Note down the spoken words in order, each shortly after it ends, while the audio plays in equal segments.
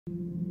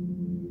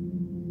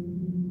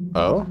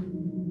Oh?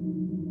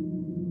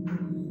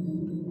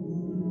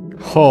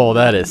 Oh,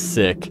 that is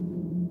sick.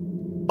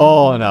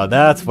 Oh, no,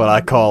 that's what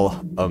I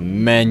call a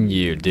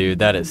menu, dude.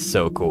 That is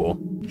so cool.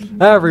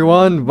 Hi,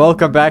 everyone.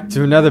 Welcome back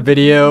to another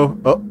video.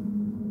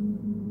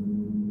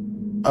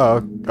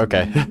 Oh,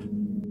 okay.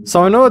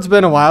 So I know it's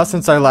been a while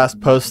since I last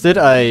posted.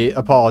 I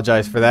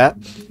apologize for that.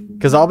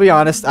 Because I'll be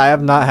honest, I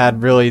have not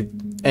had really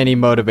any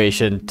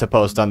motivation to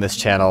post on this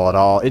channel at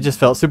all. It just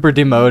felt super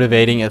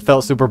demotivating. It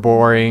felt super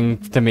boring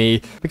to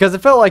me. Because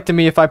it felt like to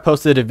me if I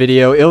posted a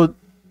video, it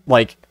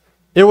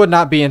would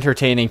not be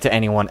entertaining to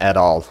anyone at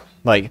all.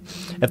 Like,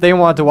 if they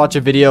wanted to watch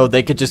a video,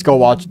 they could just go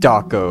watch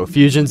Dawko,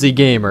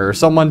 FusionZGamer, or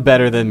someone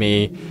better than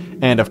me.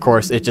 And of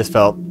course, it just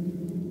felt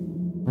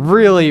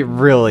really,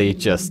 really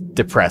just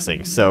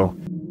depressing. So,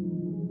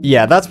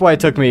 yeah, that's why it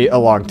took me a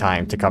long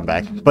time to come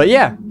back. But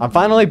yeah, I'm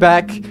finally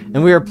back,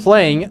 and we are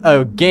playing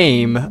a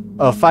game,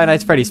 a Five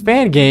Nights at Freddy's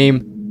fan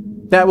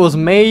game, that was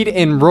made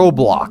in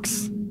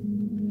Roblox.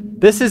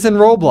 This is in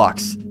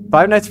Roblox.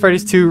 Five Nights at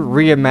Freddy's 2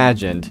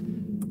 Reimagined.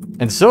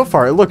 And so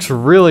far, it looks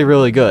really,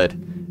 really good.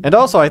 And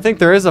also, I think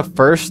there is a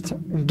first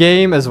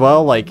game as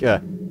well, like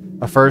a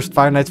first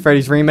Five Nights at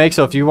Freddy's remake.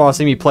 So if you want to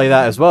see me play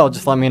that as well,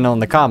 just let me know in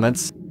the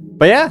comments.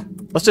 But yeah,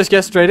 let's just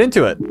get straight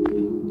into it.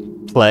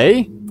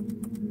 Play.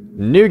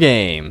 New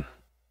game.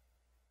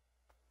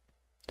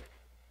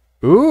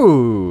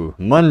 Ooh,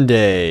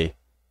 Monday.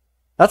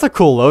 That's a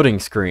cool loading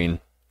screen.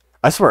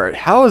 I swear,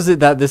 how is it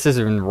that this is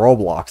in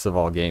Roblox of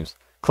all games?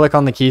 Click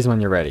on the keys when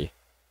you're ready.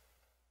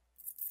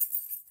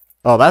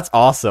 Oh, that's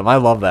awesome. I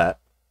love that.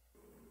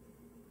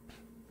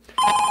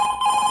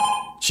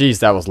 Jeez,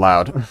 that was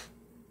loud. Hey,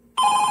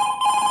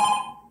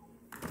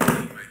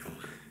 Michael,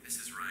 this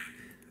is Ryan.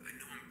 I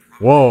know I'm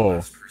probably Whoa. the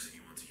last person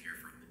you want to hear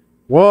from.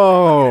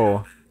 Whoa.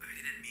 I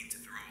didn't mean to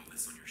throw all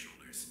this on your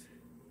shoulders.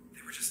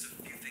 There were just a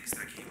few things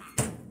that came up,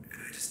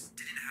 and I just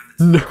didn't have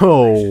the time.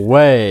 No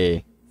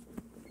way.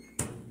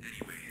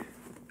 Anyway,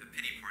 the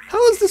pity party.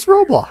 How is this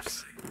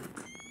Roblox?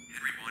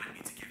 Henry wanted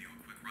me to give you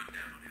a quick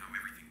rundown on how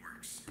everything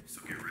works,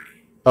 so get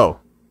ready. Oh.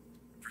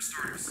 For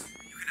starters,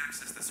 you can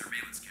access the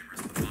surveillance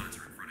cameras on the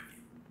monitor in front of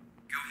you.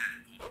 Go ahead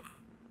and pull them up.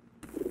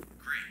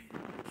 Great.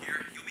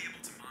 Here, you'll be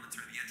able to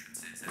monitor the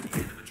entrances and the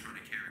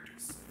animatronic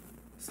characters.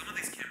 Some of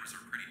these cameras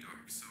are pretty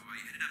dark, so I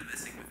ended up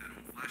messing with that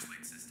old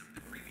flashlight system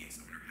the previous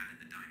owner had in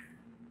the diner.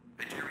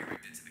 I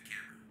jerry-rigged it to the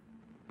camera.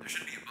 There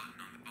should be a button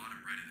on the bottom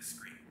right of the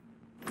screen.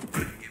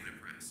 Why don't you give it a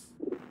press?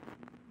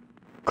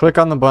 Click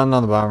on the button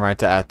on the bottom right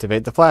to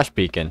activate the flash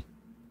beacon.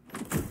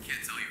 Can't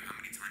tell you how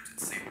many times it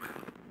saved my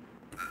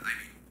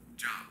life.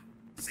 Job.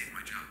 Saved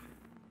my job.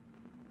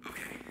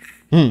 Okay.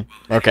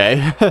 Well, Okay.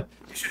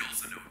 you should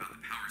also know about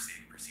the power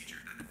saving procedure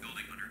that the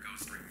building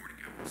undergoes during morning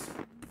hours.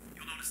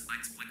 You'll notice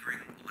lights flickering,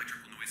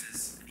 electrical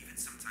noises, and even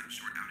sometimes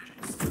short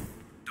outages.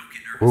 Don't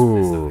get nervous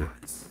when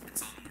this stuff happens.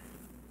 It's all normal.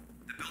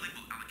 The building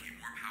will allocate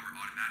more power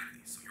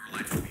automatically, so your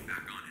lights will be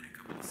back on in a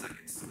couple of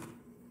seconds.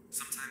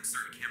 Sometimes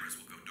certain cameras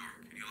will go dark,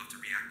 and you'll have to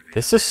reactivate.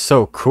 This is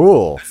so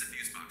cool. There's a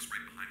fuse box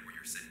right behind where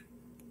you're sitting.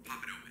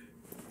 Pop it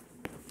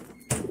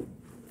open.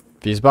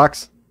 Fuse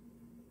box?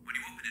 When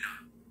you open it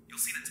up, you'll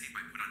see the tape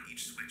I put on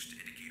each switch to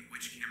indicate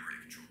which camera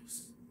it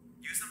controls.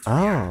 Use them to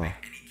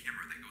reactivate any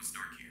camera that goes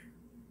dark here.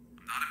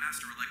 I'm not a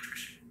master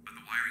electrician, but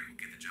the wiring will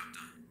get the job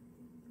done.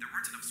 There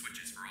weren't enough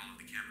switches for all of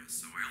the cameras,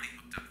 so I only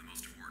hooked up the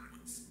most important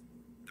ones.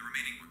 The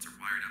remaining ones are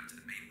wired up to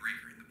the main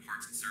breaker in the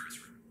parts and service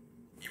room.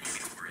 You won't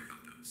need to worry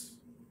about those.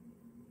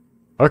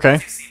 Okay.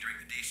 As you've seen during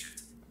the day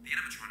shift, the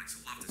animatronics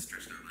love to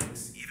stretch their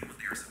legs, even when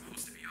they are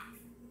supposed to be off.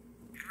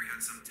 Henry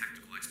had some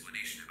technical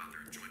explanation about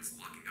their joints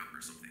locking up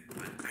or something,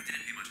 but I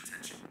didn't pay much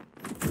attention.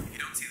 If you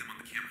don't see them on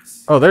the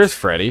cameras, Oh, there's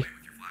Freddy. play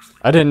with your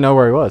flashlight. I didn't know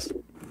where he was.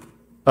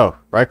 Oh,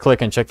 right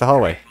click and check the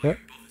hallway. Well, Yep.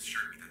 you both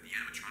assured me that the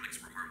animatronics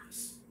were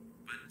harmless,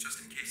 but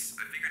just in case,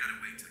 I figured out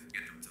a way to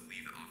get them to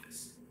leave the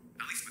office.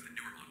 At least with the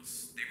newer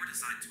models, they were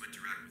designed to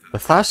interact with The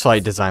other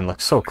flashlight design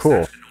looks so cool.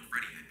 an old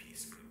Freddy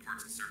headpiece from the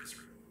parts and service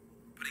room.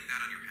 Putting that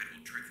on your head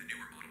will trick the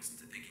newer models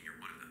into thinking you're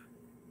one of them.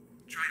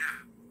 Try it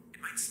out.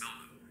 It might smell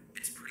though.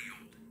 It's pretty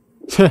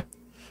old.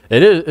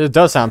 It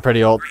does sound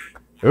pretty old.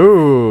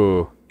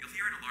 Ooh. You'll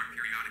hear an alarm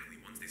periodically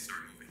once they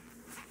start moving.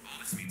 All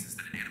this means is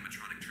that an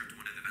animatronic tripped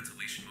one of the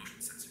ventilation motion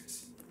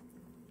sensors.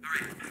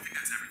 Alright, I think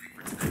that's everything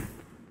for today.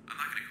 I'm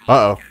not gonna call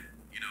you again.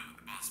 You know,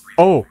 the boss breathing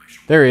Oh, over my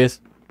shoulder. there he is.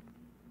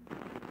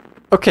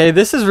 Okay,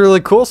 this is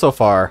really cool so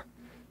far.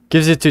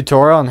 Gives you a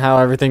tutorial on how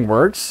everything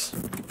works.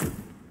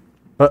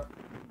 But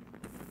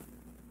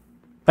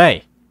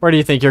hey, where do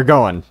you think you're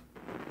going?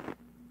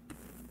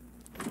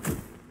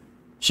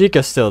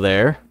 Chica's still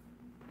there.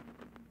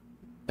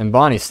 And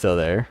Bonnie's still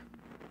there.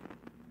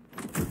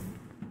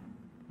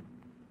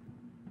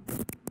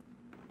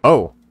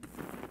 Oh.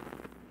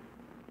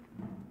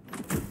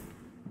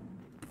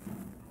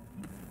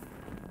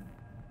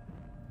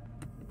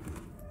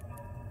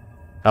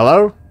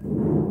 Hello?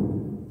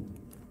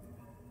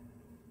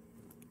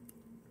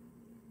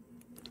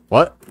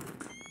 What?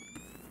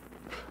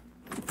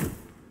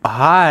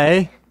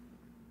 Hi.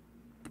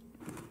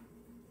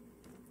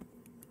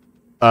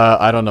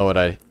 I don't know what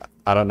I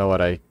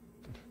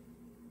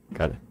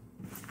Got it.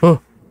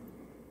 Oh.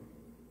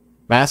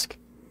 Mask.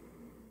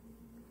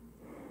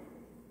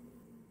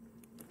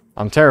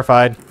 I'm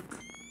terrified.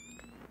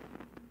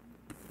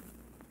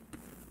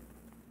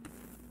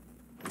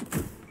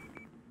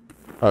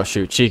 Oh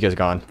shoot, Chica's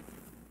gone.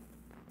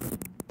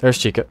 There's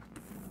Chica.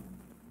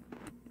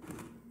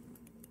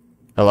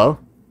 Hello?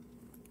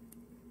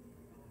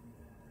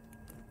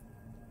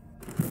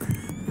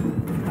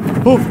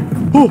 Oh!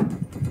 Oh!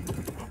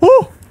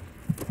 Oh!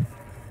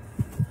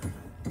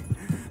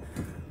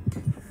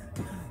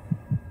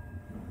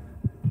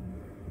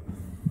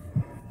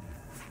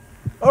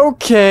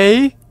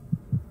 Okay.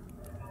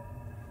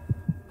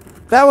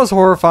 That was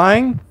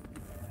horrifying.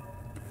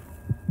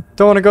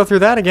 Don't want to go through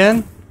that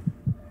again.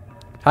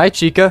 Hi,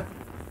 Chica.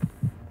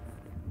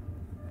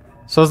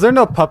 So is there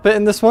no puppet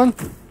in this one?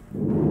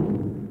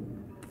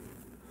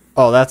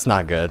 Oh, that's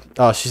not good.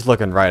 Oh, she's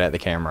looking right at the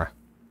camera.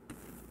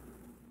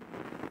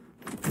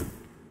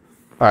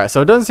 Alright,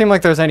 so it doesn't seem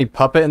like there's any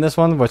puppet in this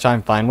one, which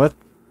I'm fine with.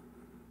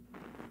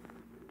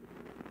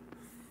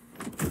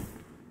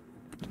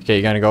 Okay,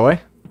 you gonna go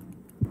away?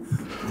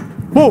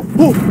 Whoa!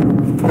 Whoa!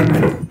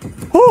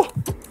 Whoa!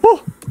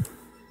 Whoa!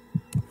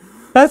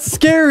 That's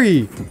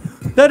scary!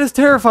 That is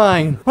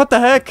terrifying! What the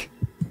heck?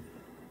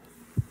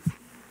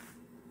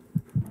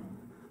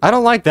 I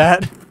don't like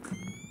that.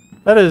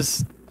 That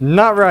is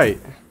not right.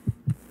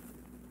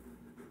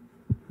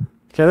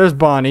 Okay, there's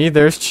Bonnie.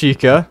 There's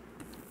Chica.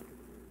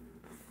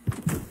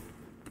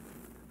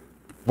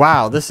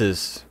 Wow, this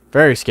is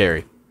very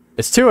scary.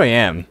 It's 2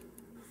 a.m.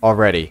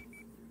 already.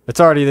 It's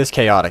already this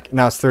chaotic.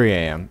 Now it's 3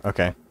 a.m.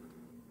 Okay.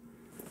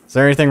 Is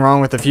there anything wrong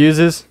with the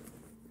fuses?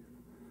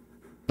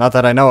 Not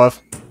that I know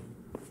of.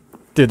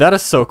 Dude, that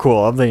is so cool.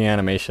 I love the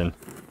animation.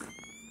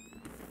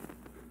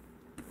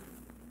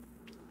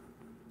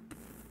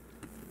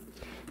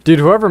 Dude,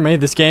 whoever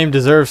made this game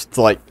deserves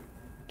to, like...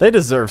 They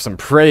deserve some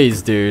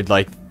praise, dude.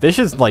 Like, they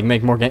should, like,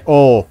 make more game...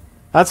 Oh,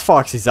 that's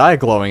Foxy's eye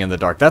glowing in the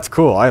dark. That's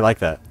cool. I like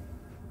that.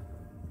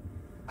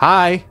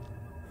 Hi.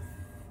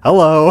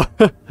 Hello.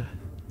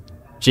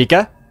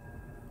 Chica?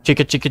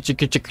 Chica, Chica,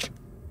 Chica, Chica.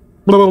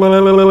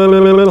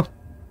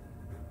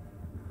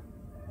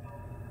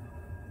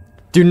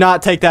 Do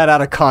not take that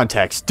out of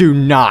context. Do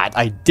not.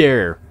 I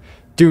dare.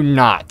 Do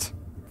not.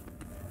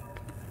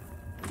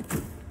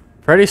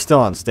 Freddy's still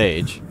on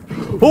stage.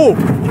 Oh!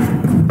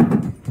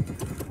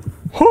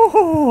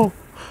 Oh!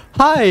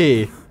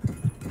 Hi!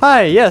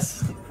 Hi,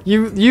 yes.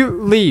 You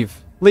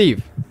leave.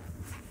 Leave.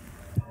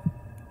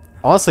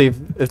 Honestly,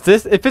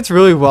 if it's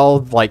really well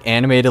like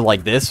animated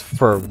like this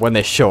for when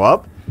they show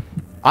up,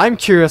 I'm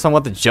curious on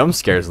what the jump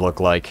scares look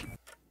like.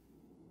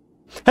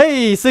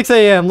 Hey, 6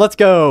 a.m. Let's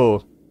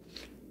go.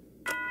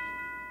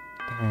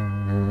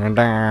 Down,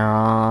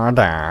 down,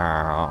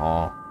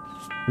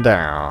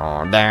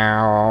 down,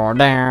 down,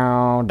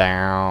 down,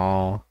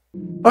 down.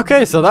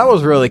 Okay, so that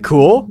was really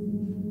cool.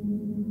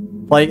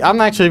 Like,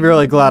 I'm actually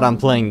really glad I'm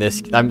playing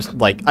this.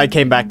 I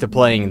came back to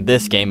playing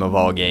this game of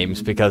all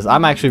games because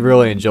I'm actually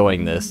really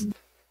enjoying this.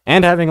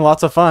 And having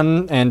lots of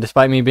fun, and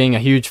despite me being a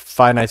huge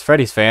Five Nights at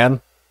Freddy's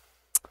fan,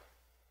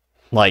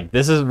 like,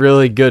 this is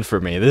really good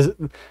for me. This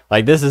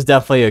is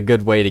definitely a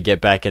good way to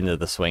get back into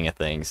the swing of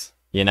things,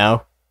 you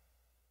know?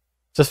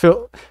 Just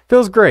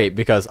feels great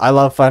because I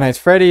love Five Nights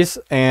at Freddy's,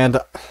 and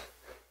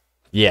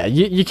yeah,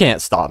 you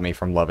can't stop me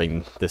from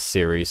loving this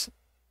series.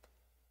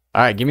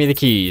 Alright, give me the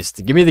keys.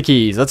 Give me the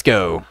keys. Let's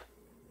go.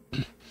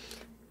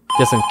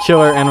 Get some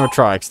killer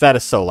animatronics. That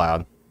is so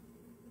loud.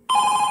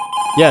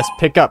 Yes,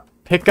 pick up.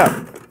 Pick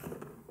up.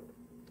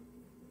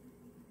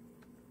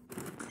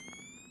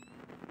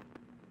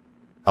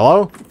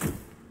 Hello?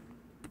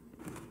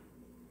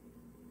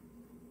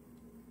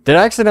 Did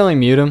I accidentally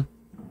mute him?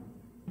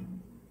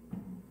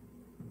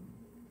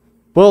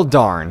 Well,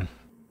 darn.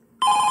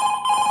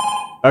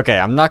 Okay,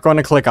 I'm not going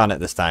to click on it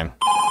this time.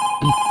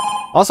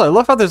 Also, I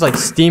love how there's like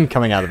steam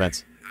coming out of the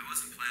vents. I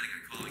wasn't planning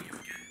on calling you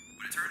again,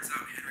 but it turns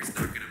out Henry's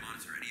not going to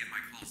monitor any of my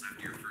calls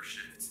after your first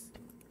shifts.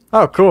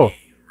 Oh, cool.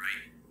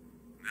 Right?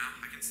 Now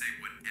I can say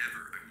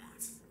whatever I want.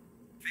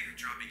 Think of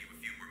dropping you a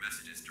few more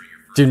messages during your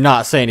first Do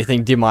not say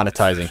anything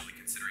demonetizing. especially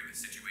considering the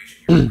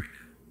situation you're in right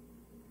now.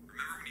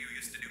 Remember when you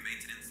used to do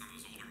maintenance on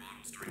those older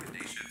models during the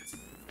day shifts?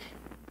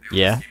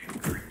 They Yeah. always gave me the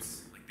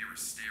creeps, like they were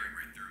staring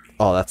right through me.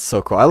 Oh, that's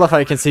so cool. I love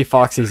how you can see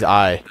Foxy's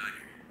eye.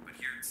 But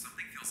here,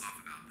 something feels off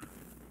about them.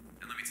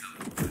 And let me tell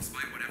you,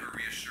 despite whatever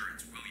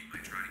reassurance Willie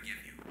might try to give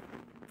you,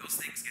 those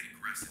things get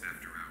aggressive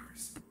after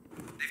hours.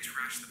 They've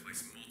trashed the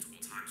place multiple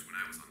times when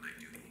I was on night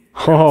duty.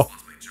 I almost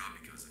lost my job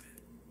because of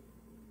it.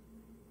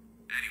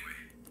 Anyway,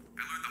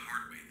 I learned the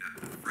hard way that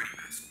the Freddy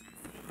mask won't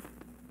fool them.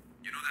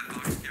 You know that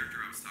Fox character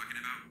I was talking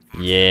about?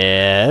 Fox?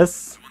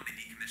 Yes. The one they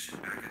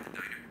decommissioned back at the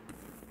diner.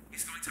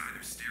 He's going to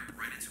either stare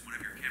right into one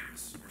of your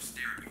cameras or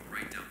stare at you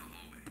right down the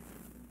hallway.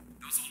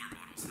 Those older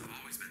models have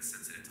always been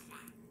sensitive to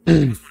light.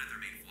 It was one of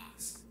their main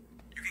flaws.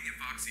 You can get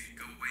Foxy to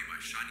go away by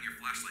shining your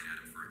flashlight at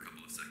him for a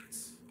couple of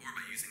seconds, or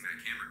by using that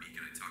camera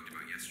beacon I talked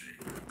about yesterday.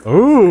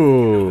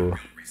 Ooh.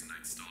 The real reason I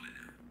installed it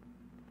now.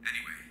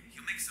 Anyway,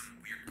 he'll make some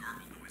weird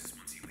gargle noises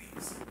once he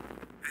leaves.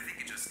 I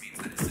think it just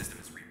means that his system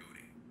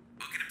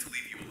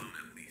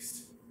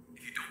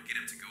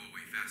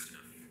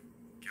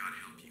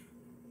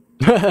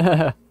Okay,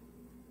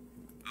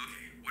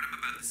 what I'm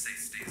about to say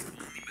stays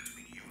only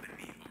between you and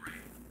me, alright?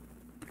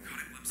 I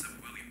caught a glimpse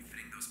of William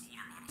fitting those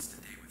older models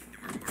today with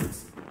newer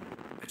parts.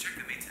 I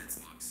checked the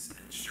maintenance logs,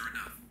 and sure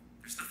enough,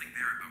 there's nothing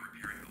there about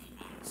repairing the old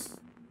models.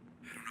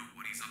 I don't know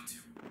what he's up to,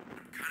 but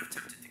I'm kind of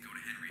tempted to go to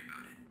Henry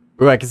about it.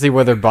 Ooh, I can see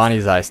Withered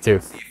Bonnie's eyes too.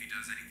 See if he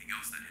does anything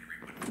else that Henry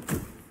wouldn't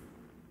approve of.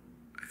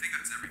 I think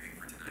that's everything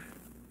for tonight.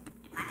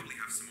 I'll probably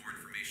have some more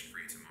information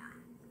for you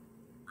tomorrow.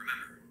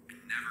 Remember, I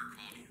never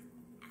called you,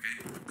 okay?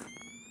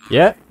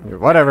 Yeah,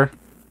 whatever.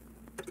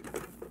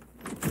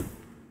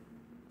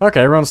 Okay,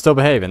 everyone's still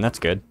behaving. That's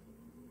good.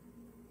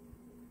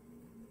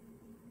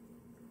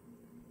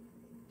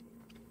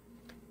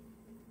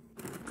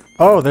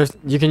 Oh,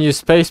 you can use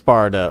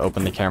spacebar to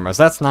open the cameras.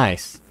 That's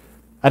nice.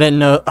 I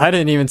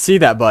didn't even see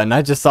that button.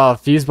 I just saw a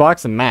fuse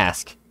box and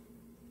mask.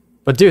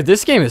 But dude,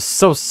 this game is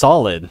so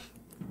solid.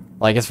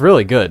 Like, it's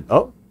really good.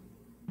 Oh.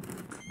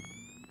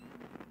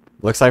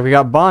 Looks like we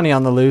got Bonnie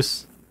on the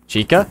loose.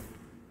 Chica?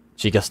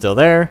 Chica's still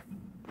there.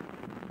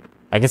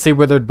 I can see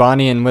Withered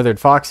Bonnie and Withered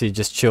Foxy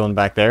just chilling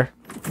back there.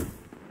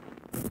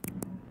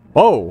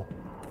 Oh!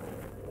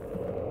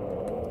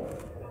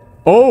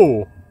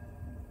 Oh!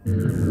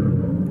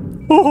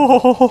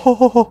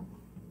 Oh!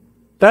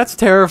 That's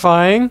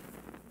terrifying.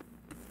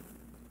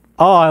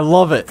 Oh, I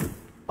love it.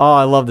 Oh,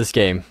 I love this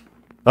game.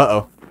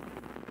 Uh-oh.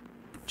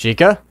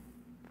 Chica?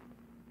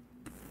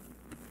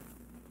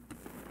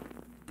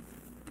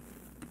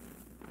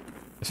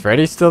 Is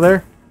Freddy still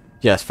there?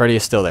 Yes, Freddy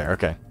is still there.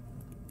 Okay.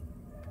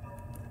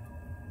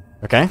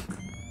 Okay.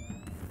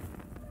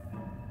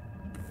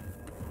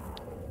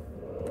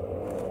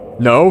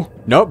 No.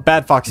 Nope.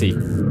 Bad Foxy.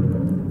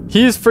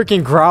 He is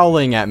freaking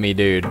growling at me,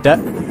 dude. That...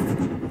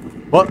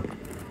 What?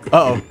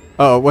 Uh-oh.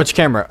 Uh-oh. Which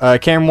camera?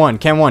 Cam 1.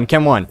 Cam 1.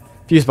 Cam 1.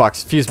 Fuse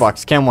box. Fuse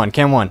box. Cam 1.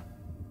 Cam 1.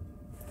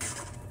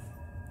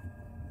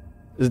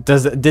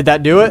 Did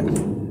that do it?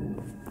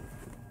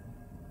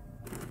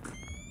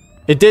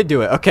 It did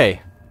do it.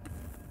 Okay.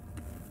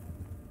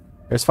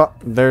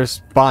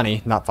 There's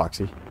Bonnie, not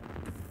Foxy.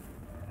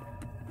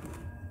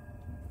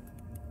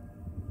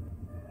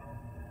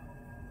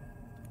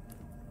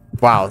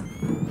 Wow.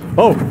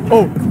 Oh,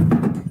 oh.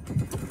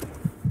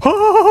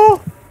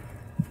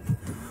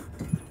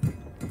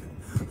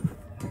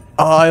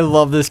 Oh, I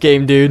love this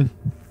game, dude.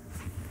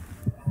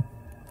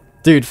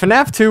 Dude,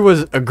 FNAF 2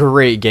 was a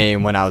great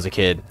game when I was a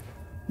kid.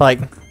 Like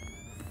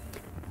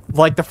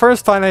the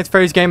first Five Nights at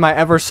Freddy's game I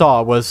ever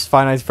saw was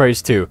Five Nights at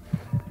Freddy's 2.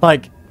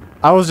 Like,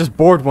 I was just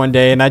bored one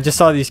day and I just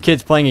saw these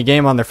kids playing a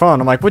game on their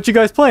phone. I'm like, what you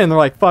guys playing? They're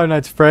like, Five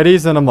Nights at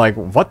Freddy's. And I'm like,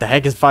 what the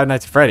heck is Five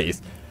Nights at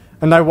Freddy's?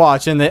 And I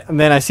watch and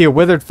then I see a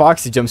Withered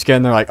Foxy jump scare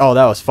and they're like, oh,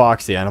 that was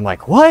Foxy. And I'm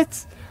like,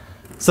 what?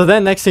 So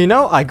then next thing you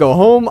know, I go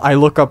home, I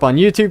look up on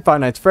YouTube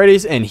Five Nights at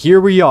Freddy's, and here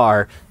we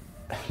are.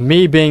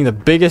 Me being the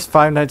biggest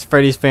Five Nights at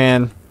Freddy's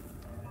fan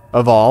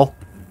of all.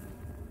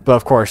 But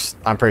of course,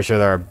 I'm pretty sure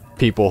there are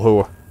people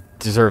who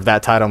deserve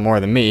that title more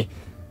than me.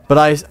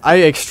 But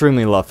I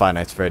extremely love Five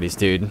Nights at Freddy's,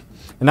 dude.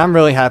 And I'm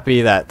really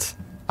happy that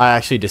I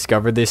actually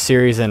discovered this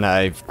series and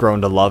I've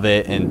grown to love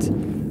it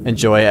and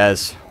enjoy it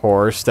as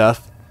horror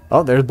stuff.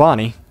 Oh, there's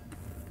Bonnie.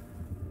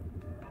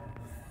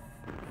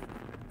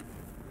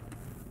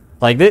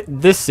 Like,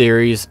 this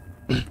series,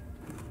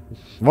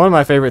 one of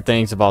my favorite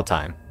things of all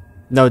time.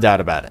 No doubt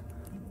about it.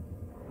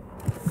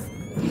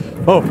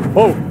 Oh,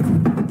 oh!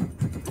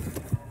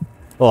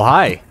 Well,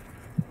 hi.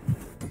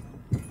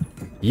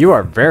 You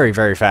are very,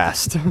 very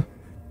fast.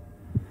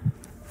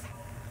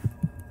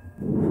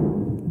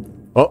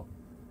 Oh.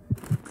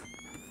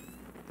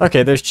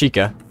 Okay, there's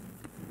Chica.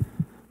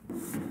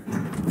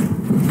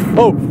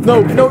 Oh,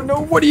 no, no,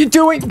 no, what are you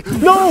doing?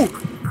 No!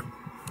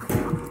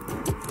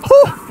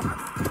 Oh!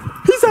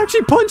 He's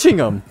actually punching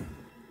him!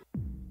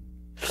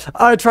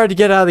 I tried to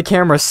get out of the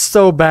camera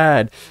so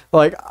bad.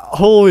 Like,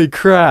 holy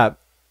crap.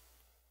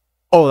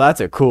 Oh, that's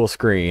a cool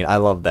screen. I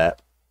love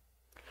that.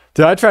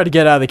 Dude, I tried to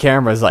get out of the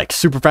camera like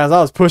super fast. I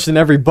was pushing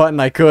every button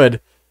I could.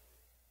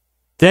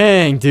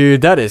 Dang,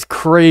 dude, that is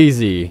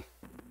crazy.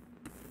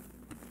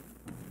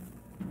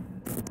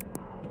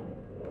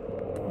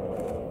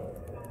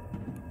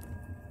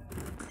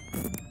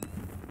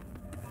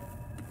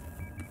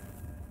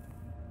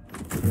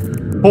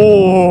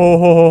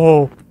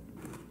 Oh,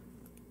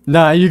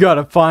 nah, you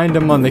gotta find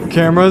him on the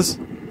cameras.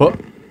 What?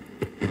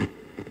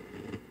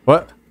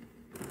 What?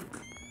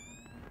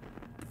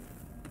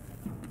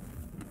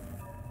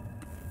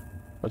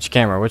 Which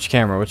camera? Which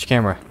camera? Which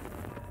camera?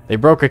 They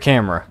broke a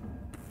camera.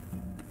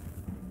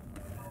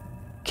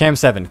 Cam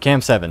 7.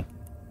 Cam 7.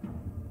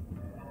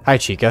 Hi,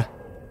 Chica.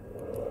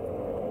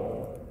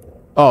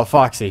 Oh,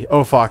 Foxy.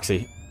 Oh,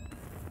 Foxy.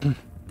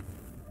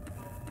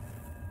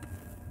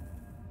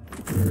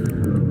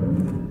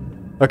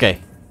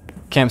 Okay.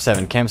 Cam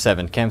 7. Cam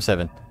 7. Cam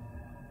 7.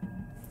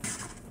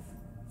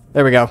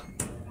 There we go.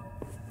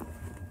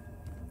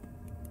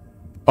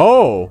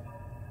 Oh!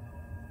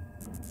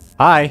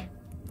 Hi.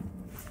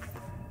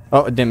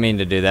 Oh, I didn't mean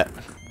to do that.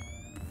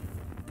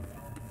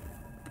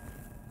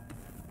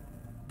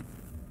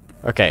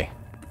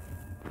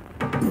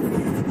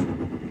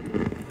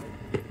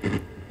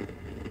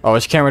 Oh,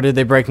 which camera did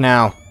they break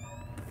now?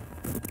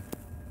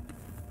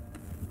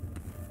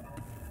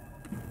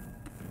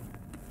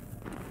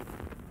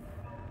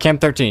 Cam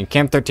 13,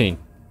 cam 13.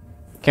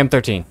 Cam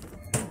 13.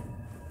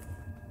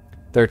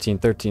 13,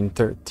 13,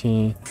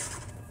 13.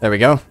 There we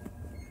go.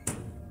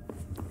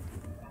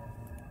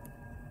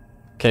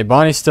 Okay,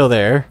 Bonnie's still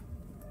there.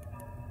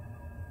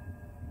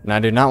 And I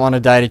do not want to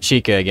die to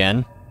Chica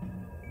again.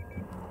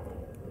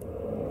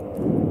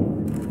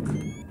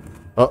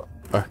 Oh,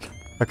 okay.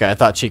 Okay, I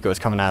thought Chica was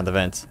coming out of the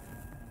vents.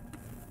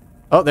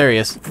 Oh, there he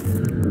is.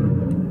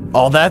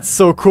 Oh, that's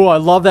so cool. I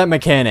love that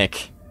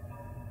mechanic.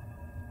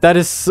 That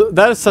is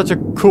such a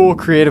cool,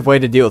 creative way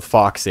to deal with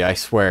Foxy, I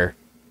swear.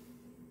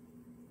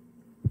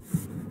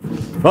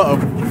 Uh-oh.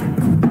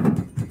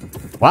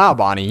 Wow,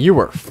 Bonnie, you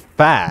were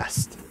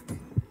fast.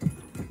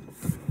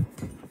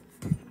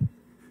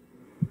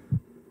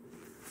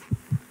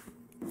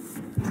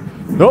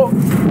 Oh.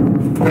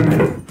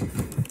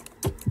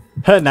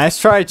 Nice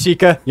try,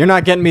 Chica. You're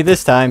not getting me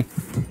this time.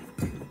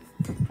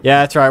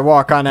 Yeah, that's right.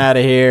 Walk on out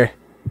of here.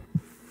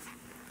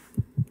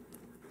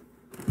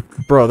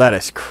 Bro, that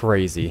is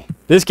crazy.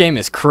 This game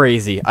is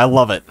crazy. I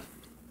love it.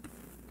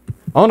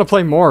 I want to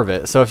play more of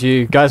it. So if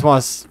you guys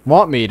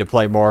want me to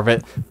play more of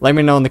it, let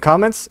me know in the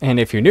comments. And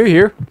if you're new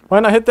here, why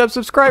not hit that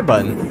subscribe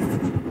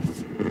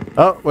button?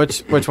 Oh,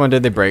 which one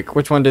did they break?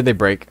 Which one did they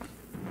break?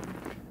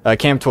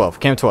 Cam 12.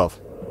 Cam 12.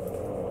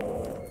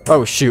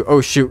 Oh, shoot.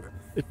 Oh, shoot.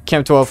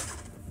 Cam 12.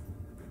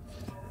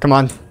 Come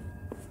on.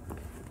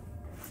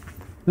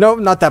 No,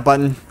 not that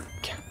button.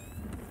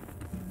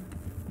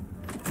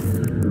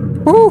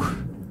 Woo!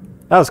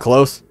 That was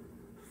close.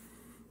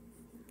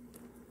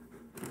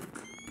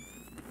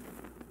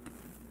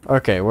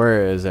 Okay,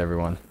 where is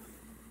everyone?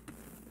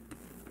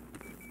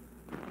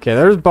 Okay,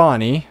 there's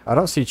Bonnie. I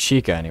don't see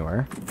Chica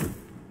anywhere.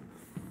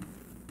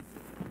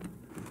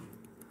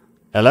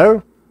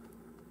 Hello?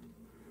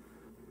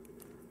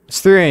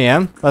 It's 3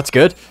 a.m. That's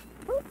good.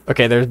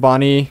 Okay, there's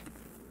Bonnie.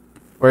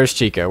 Where's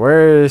Chica?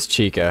 Where is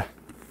Chica?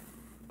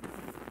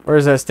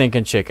 Where's that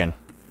stinking chicken?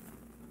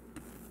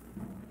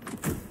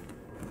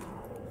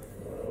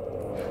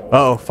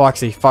 Uh-oh,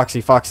 Foxy,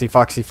 Foxy, Foxy,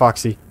 Foxy,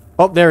 Foxy.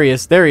 Oh, there he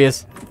is. There he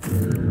is.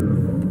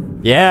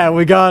 Yeah,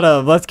 we got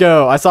him. Let's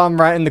go. I saw him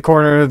right in the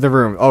corner of the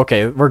room.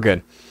 Okay, we're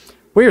good.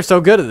 We are so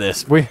good at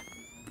this.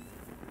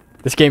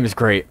 This game is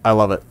great. I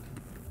love it.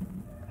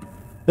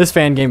 This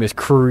fan game is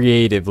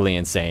creatively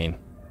insane.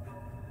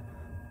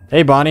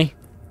 Hey, Bonnie.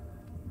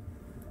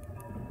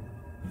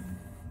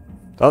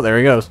 Oh, there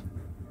he goes.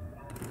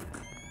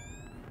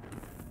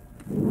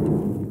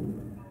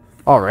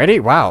 Already?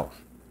 Wow.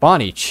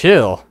 Bonnie,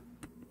 chill.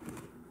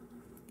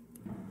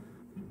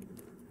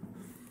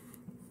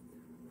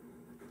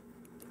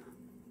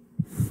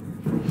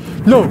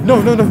 No,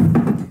 no, no,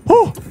 no.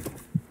 Oh!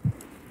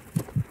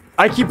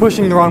 I keep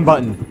pushing the wrong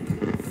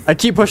button. I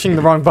keep pushing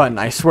the wrong button.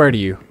 I swear to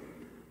you.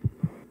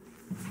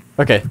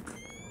 Okay.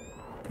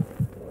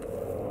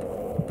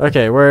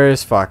 Okay, where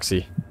is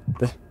Foxy?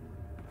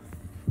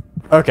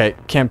 Okay,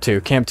 cam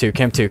 2, cam 2,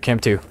 cam 2, cam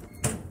 2.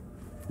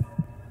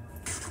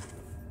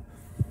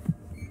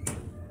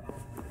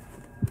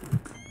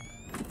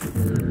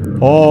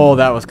 Oh,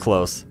 that was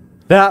close.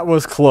 That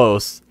was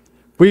close.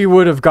 We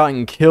would have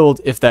gotten killed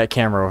if that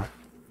camera...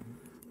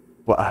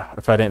 Well,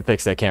 if I didn't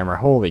fix that camera.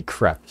 Holy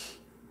crap.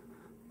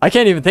 I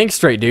can't even think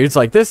straight, dudes.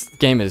 Like, this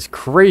game is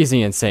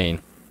crazy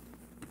insane.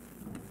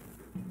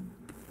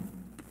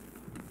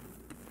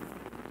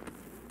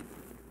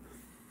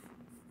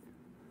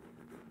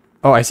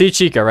 Oh, I see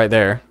Chica right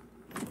there.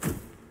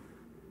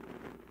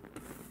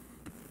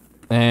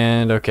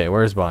 And, okay,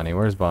 where's Bonnie?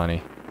 Where's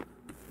Bonnie?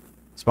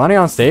 Is Bonnie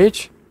on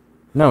stage?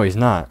 No, he's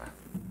not.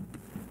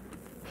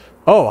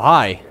 Oh,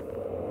 hi.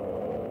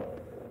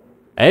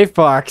 Hey,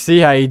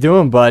 Foxy, how you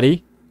doing,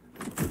 buddy?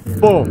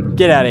 Boom,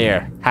 get out of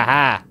here.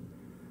 Haha.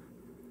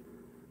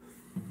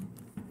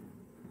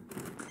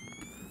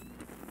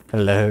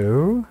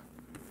 Hello?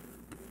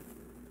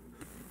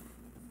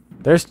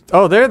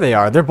 Oh, there they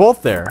are. They're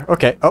both there.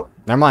 Okay. Oh,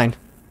 never mind.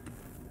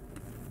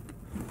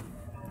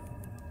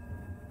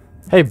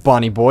 Hey,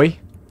 Bonnie boy.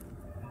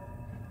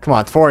 Come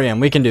on, it's 4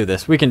 a.m. We can do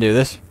this. We can do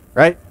this,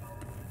 right?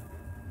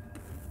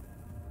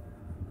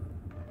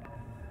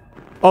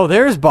 Oh,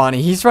 there's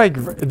Bonnie. He's right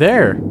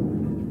there.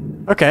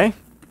 Okay.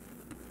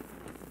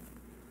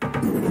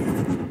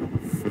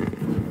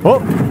 Oh,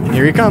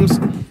 here he comes.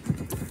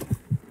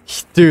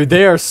 Dude,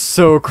 they are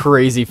so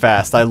crazy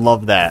fast. I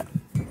love that.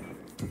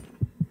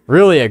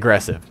 Really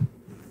aggressive.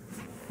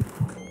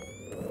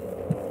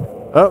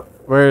 Oh,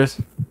 where's...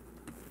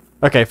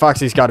 Okay,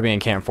 Foxy's got to be in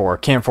cam 4.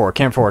 Cam 4,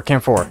 cam 4,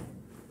 cam 4.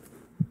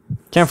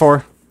 Cam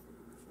 4.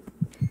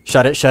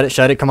 Shut it, shut it,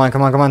 shut it. Come on,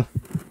 come on, come on.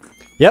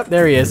 Yep,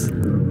 there he is.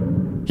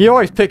 He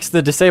always picks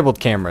the disabled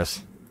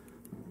cameras.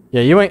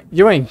 Yeah, you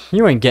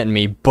ain't getting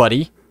me,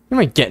 buddy. You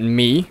ain't getting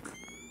me.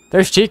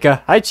 There's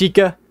Chica. Hi,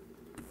 Chica.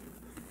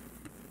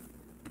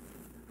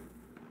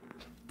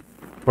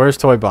 Where's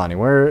Toy Bonnie?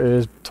 Where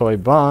is Toy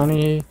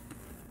Bonnie?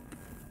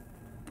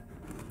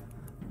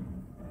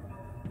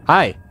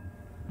 Hi.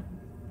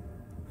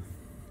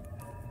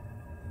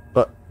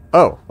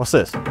 Oh, what's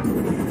this?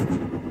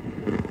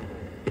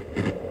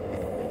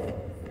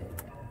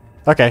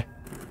 Okay.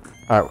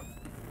 Alright.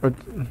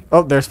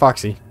 Oh, there's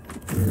Foxy.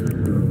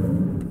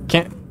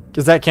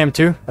 Is that cam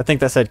 2? I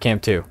think that said cam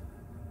 2.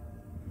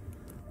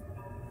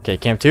 Okay,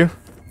 cam 2.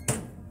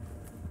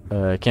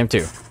 Cam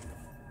 2.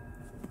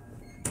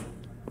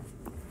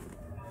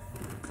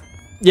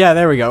 Yeah,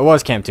 there we go. It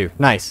was cam 2.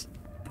 Nice.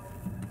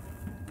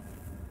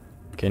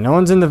 Okay, no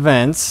one's in the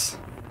vents.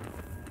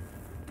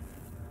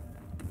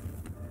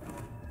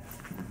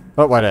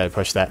 Oh, why did I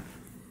push that?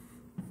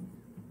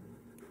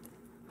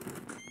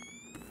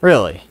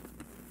 Really?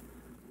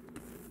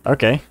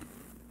 Okay.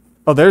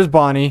 Oh, there's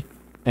Bonnie.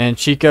 And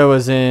Chico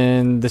is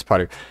in this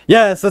part.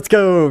 Yes, let's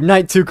go!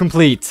 Night 2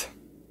 complete.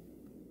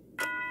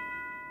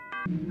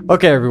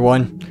 Okay,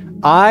 everyone.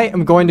 I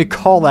am going to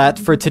call that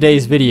for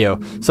today's video.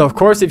 So, of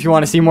course, if you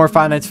want to see more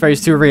Five Nights at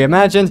Freddy's 2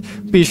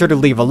 Reimagined, be sure to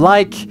leave a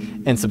like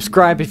and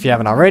subscribe if you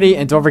haven't already.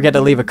 And don't forget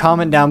to leave a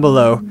comment down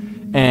below.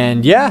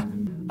 And yeah,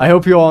 I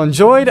hope you all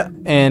enjoyed,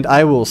 and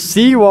I will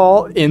see you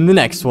all in the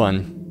next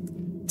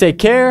one. Take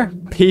care.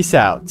 Peace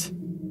out.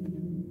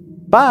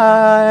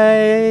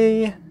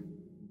 Bye.